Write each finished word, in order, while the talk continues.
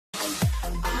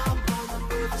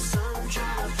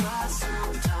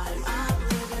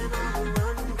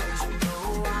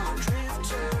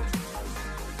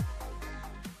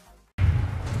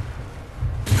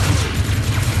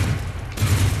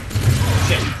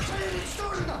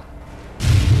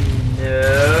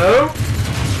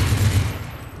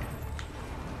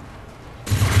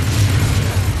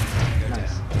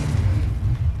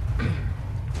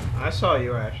saw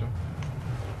you, Ashley.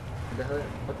 The hell?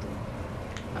 What the?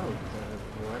 Oh,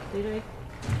 what did I?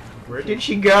 Where did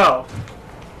she go?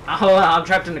 Oh, I'm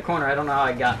trapped in the corner. I don't know how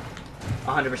I got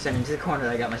 100% into the corner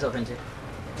that I got myself into.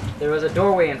 There was a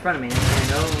doorway in front of me, and I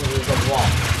know there was a wall.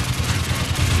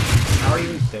 How are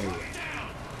you there yet?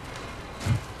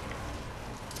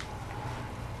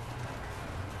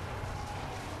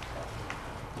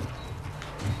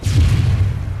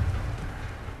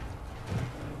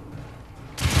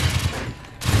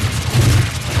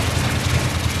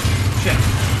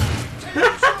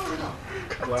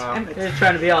 Wow. He was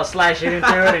trying to be all slashing into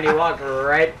it, and he walked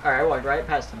right. Alright, I walked right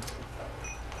past him.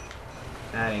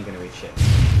 That ain't gonna be shit.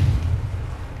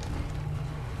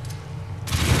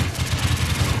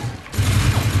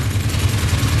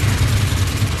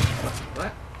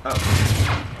 What? Oh.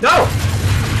 No!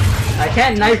 I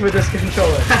can't knife with this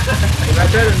controller. If I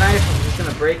try to knife, I'm just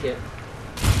gonna break it.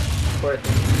 Poor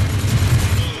thing.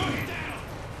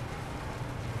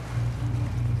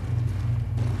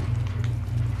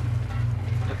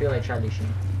 I feel like Charlie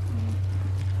Sheen.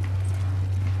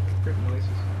 Good noises.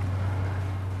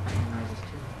 I hear noises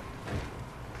too.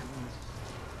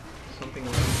 Something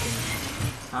rummaging.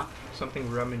 Huh?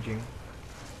 Something rummaging.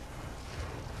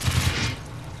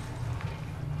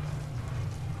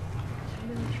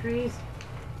 In the trees.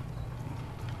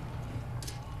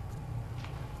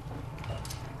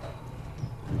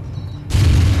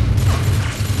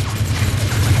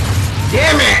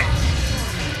 Damn it!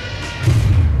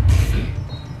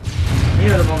 You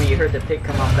know the moment you heard the pig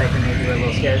come off that grenade, you were a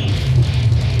little scared.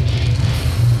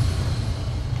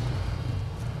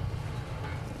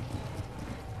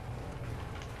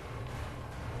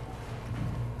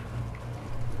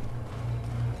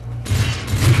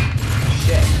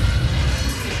 Shit.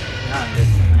 Not in this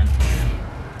one, man.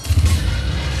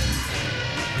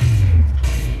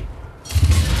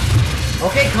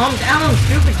 Okay, calm down,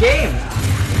 stupid game!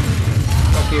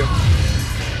 Fuck you.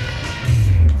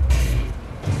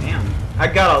 Damn. I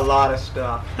got a lot of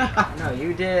stuff. No,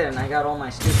 you did, and I got all my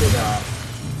stupid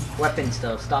weapon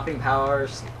stuff. Stopping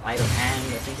powers, sleight of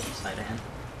hand, I think it was sleight of hand.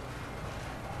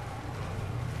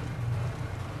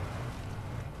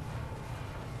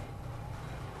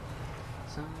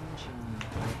 Sunshine,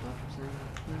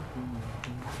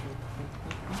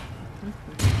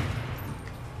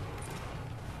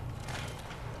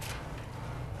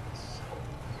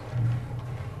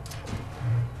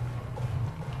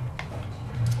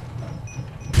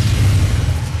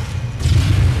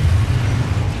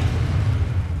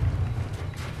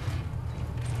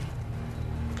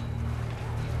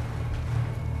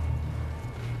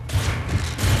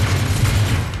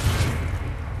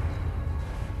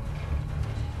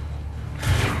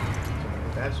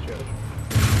 That's true.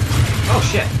 Oh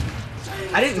shit!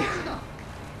 I didn't.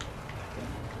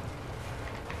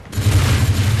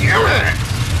 Damn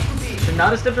it! should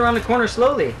not have stepped around the corner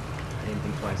slowly. I didn't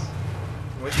think twice.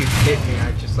 Once you hit me,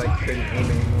 I just like couldn't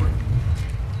aim anymore.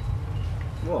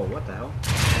 Whoa! What the hell?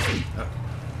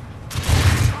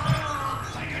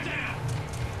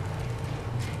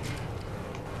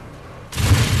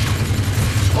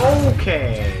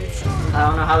 Okay. I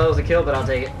don't know how that was a kill, but I'll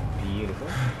take it. Beautiful.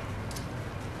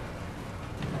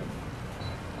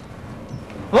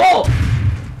 Oh!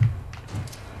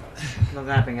 Nothing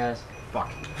happened, guys. Fuck.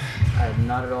 I'm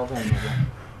not at all vulnerable.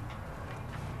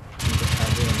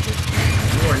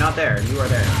 You are not there. You are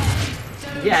there.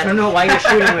 Yeah, I don't know why you're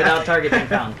shooting without target being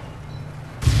found.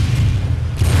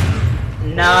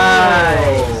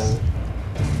 Nice!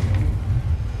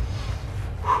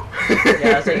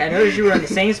 Yeah, I was like, I noticed you were in the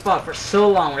same spot for so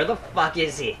long. Where the fuck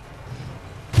is he?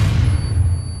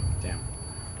 Damn.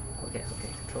 Okay,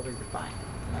 controller, you're fine.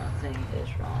 Nothing is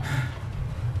wrong.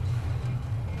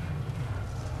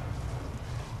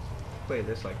 Play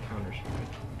this like counter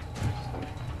strike.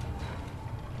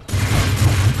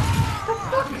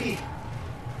 Okay,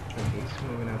 he's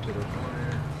moving out to the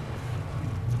corner.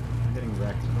 I'm getting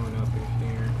wrecked going up in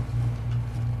here.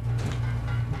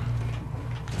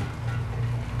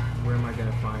 Where am I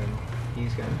gonna find him?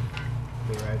 He's gonna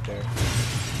be right there.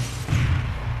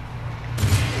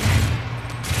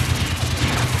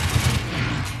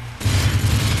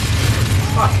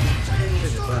 Fuck! Should've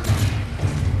just left.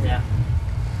 Yeah.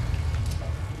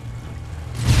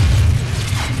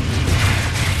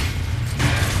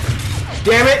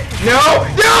 Damn it! No!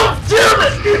 No! Damn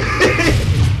it!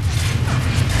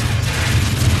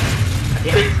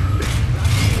 Damn it.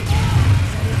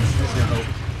 There's no hope.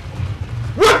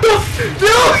 What the f-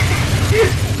 No!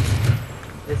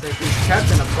 It's like he's trapped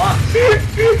in a box.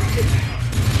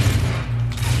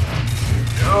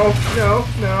 No, no,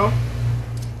 no.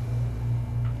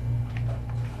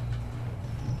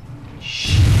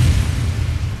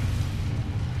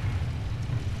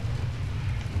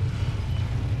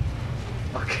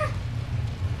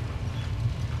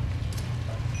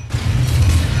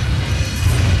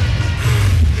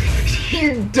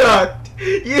 ducked!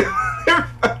 You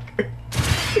motherfucker!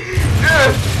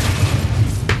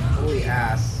 Holy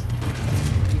ass.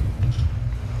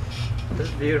 This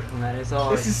is beautiful, man. It's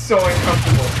all. This is so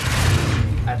uncomfortable.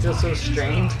 I feel so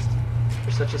strained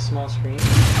for such a small screen.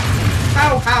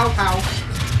 How?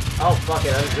 Oh, fuck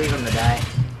it. I'll just leave him to die.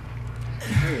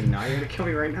 No, you're not. You're gonna kill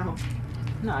me right now.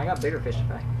 No, I got bigger fish to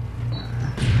fry.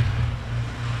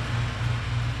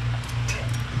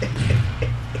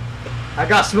 I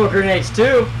got smoke grenades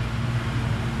too.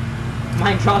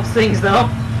 Mine drops things though.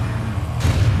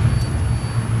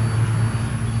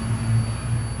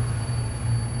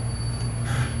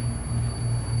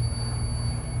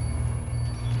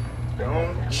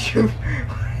 Don't shoot.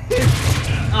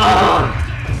 Oh!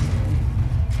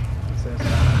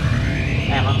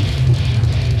 Ammo.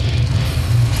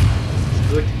 It's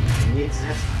good. Needs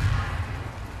that.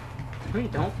 No, you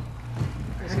don't.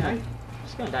 I'm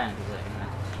just gonna die in a second.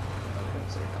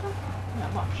 Yeah,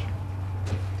 watch.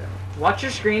 Watch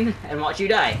your screen and watch you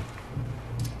die.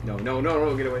 No,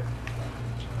 get away.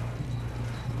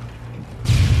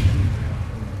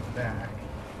 Back.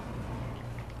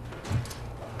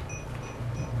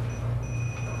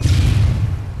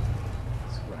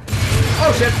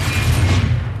 Oh shit!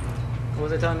 What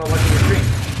was I telling about watching your screen?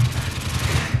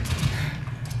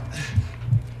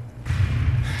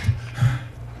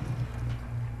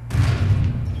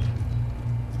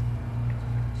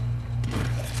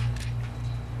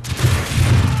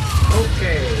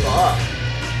 Okay. Fuck.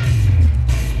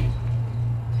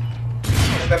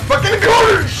 In the fucking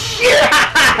corner! Shit!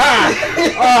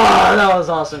 Oh, that was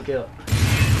awesome kill.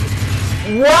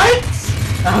 What?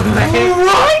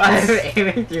 What? I'm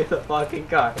aiming through the fucking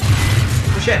car.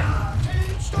 Oh shit.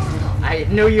 I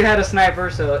knew you had a sniper,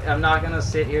 so I'm not gonna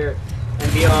sit here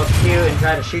and be all cute and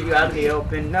try to shoot you out of the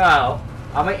open. No.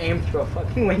 I'm gonna aim through a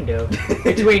fucking window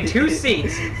between two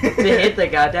seats to hit the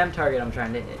goddamn target I'm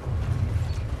trying to hit.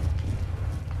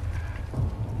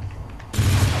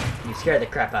 You scared the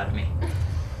crap out of me.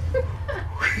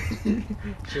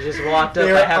 She just walked up.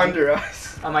 They're under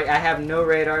us. I'm like, I have no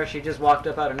radar. She just walked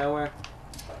up out of nowhere.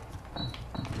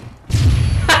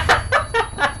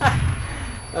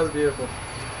 That was beautiful.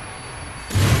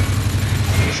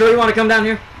 You sure you want to come down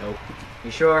here? Nope.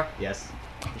 You sure? Yes.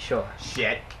 You sure?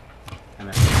 Shit. I'm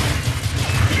I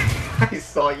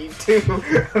saw you too.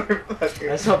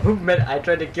 I saw movement. I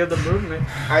tried to kill the movement.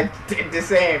 I did the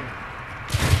same.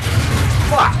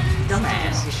 Fuck!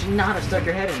 Dumbass. You should not have stuck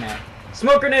your head in there.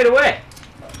 Smoke grenade away!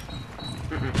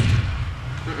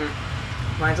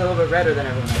 Mine's a little bit redder than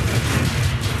everyone else's.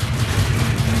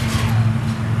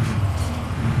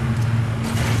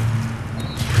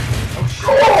 Oh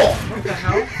shit! What the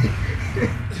hell?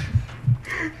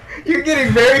 You're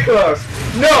getting very close.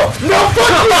 No!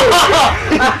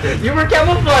 Fuck you! You were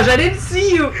camouflaged. I didn't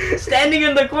see you standing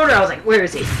in the corner. I was like, where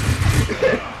is he?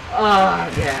 Ah,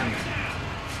 damn.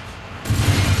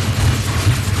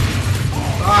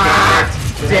 Ah,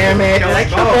 damn it! Did I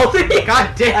kill both of you?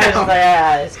 God damn! I was just like,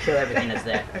 let's kill everything that's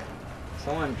there.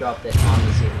 Someone dropped it on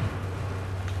the ceiling.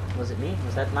 Was it me?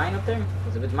 Was that mine up there?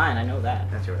 Because if it's mine, I know that.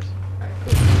 That's yours. Alright,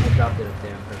 cool. I dropped it up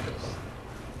there on purpose.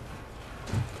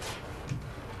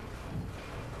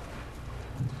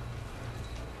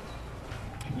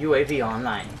 UAV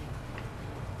online.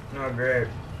 No, great.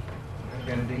 I'm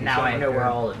gonna do Now I know where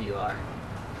all of you are.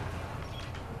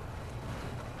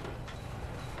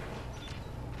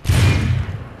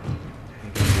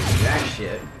 That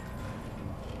shit.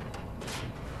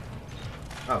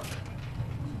 Oh.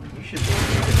 You should be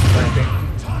sniping.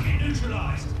 Target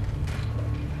neutralized.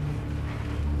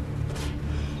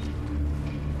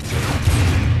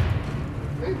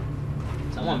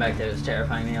 Someone back there is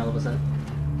terrifying me all of a sudden.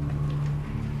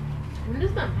 When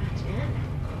does that match end?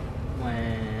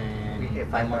 When We hit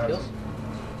 5 more 5,000. kills?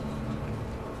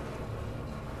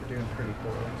 We're doing pretty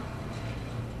poorly.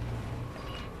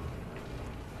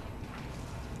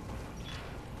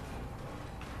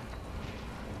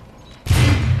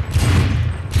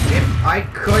 If I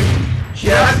could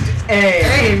just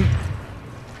aim.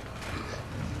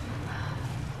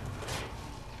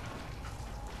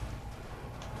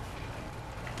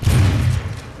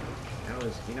 That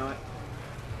was, you know what?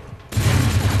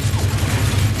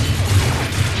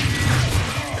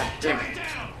 God damn it.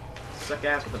 Suck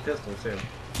ass with a pistol too. You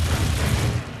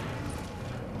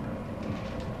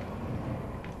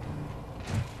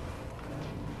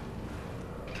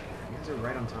guys are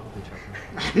right on top of each other.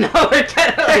 No, we're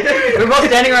kind of like, we're both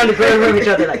standing around the corner from each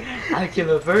other like, I'll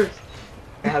kill him first.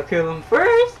 I'll kill him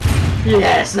first.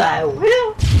 Yes, I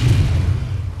will.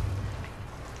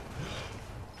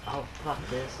 Oh, fuck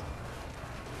this.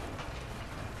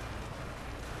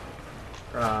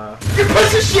 You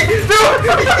piece of shit! No!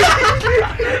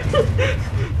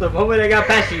 The moment I got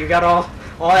past you, you got all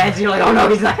hands. You're like, oh no,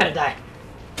 he's not gonna die.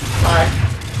 Hi.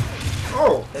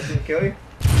 Oh, that didn't kill you?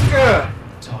 Yeah.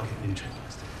 Target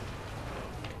neutralized.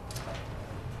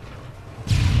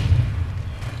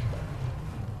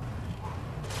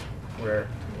 Where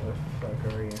the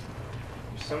fuck are you?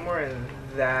 You're somewhere in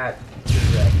that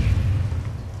direction.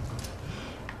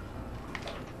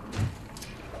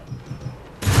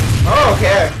 Oh,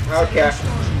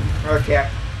 okay.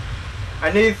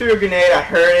 I knew you threw a grenade. I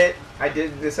heard it. I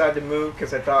did decide to move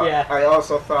because I thought. Yeah. I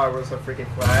also thought it was a freaking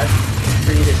flash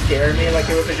for you to scare me like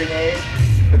it was a grenade.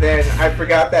 But then I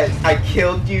forgot that I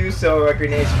killed you, so a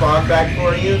grenade spawned back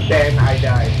for you. Then I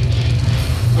died.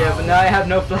 Yeah, but now I have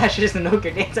no flashes and no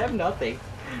grenades. I have nothing.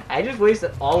 I just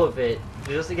wasted all of it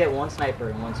just to get one sniper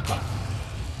in one spot.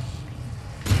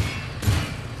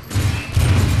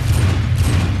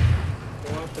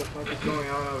 What the fuck is going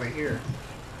on over here?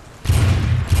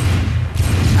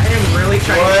 I am really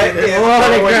trying What to do this. is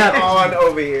Holy going crap. on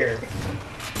over here?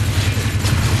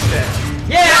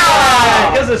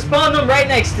 Yeah! Because it spawned them right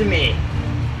next to me.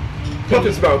 Pump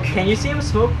and smoke. Can you see him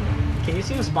smoke? Can you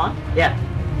see him spawn? Yeah.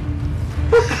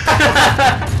 I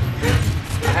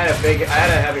had a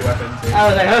heavy weapon too. I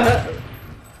was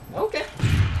like, okay.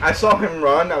 I saw him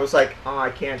run. I was like, oh, I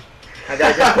can't. I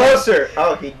gotta get closer.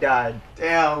 Oh, he died.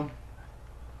 Damn.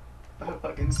 That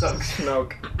fucking sucks.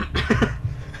 Smoke.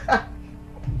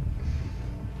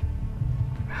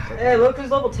 Hey, look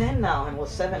who's level 10 now and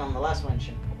was 7 on the last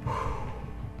mention.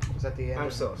 Was that the end? I'm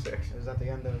so sick. Was that the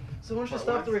end of? Someone should Part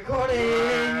stop the one?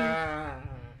 recording.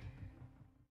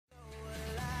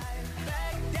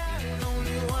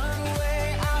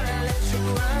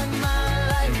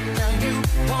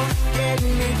 Get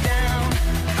me down.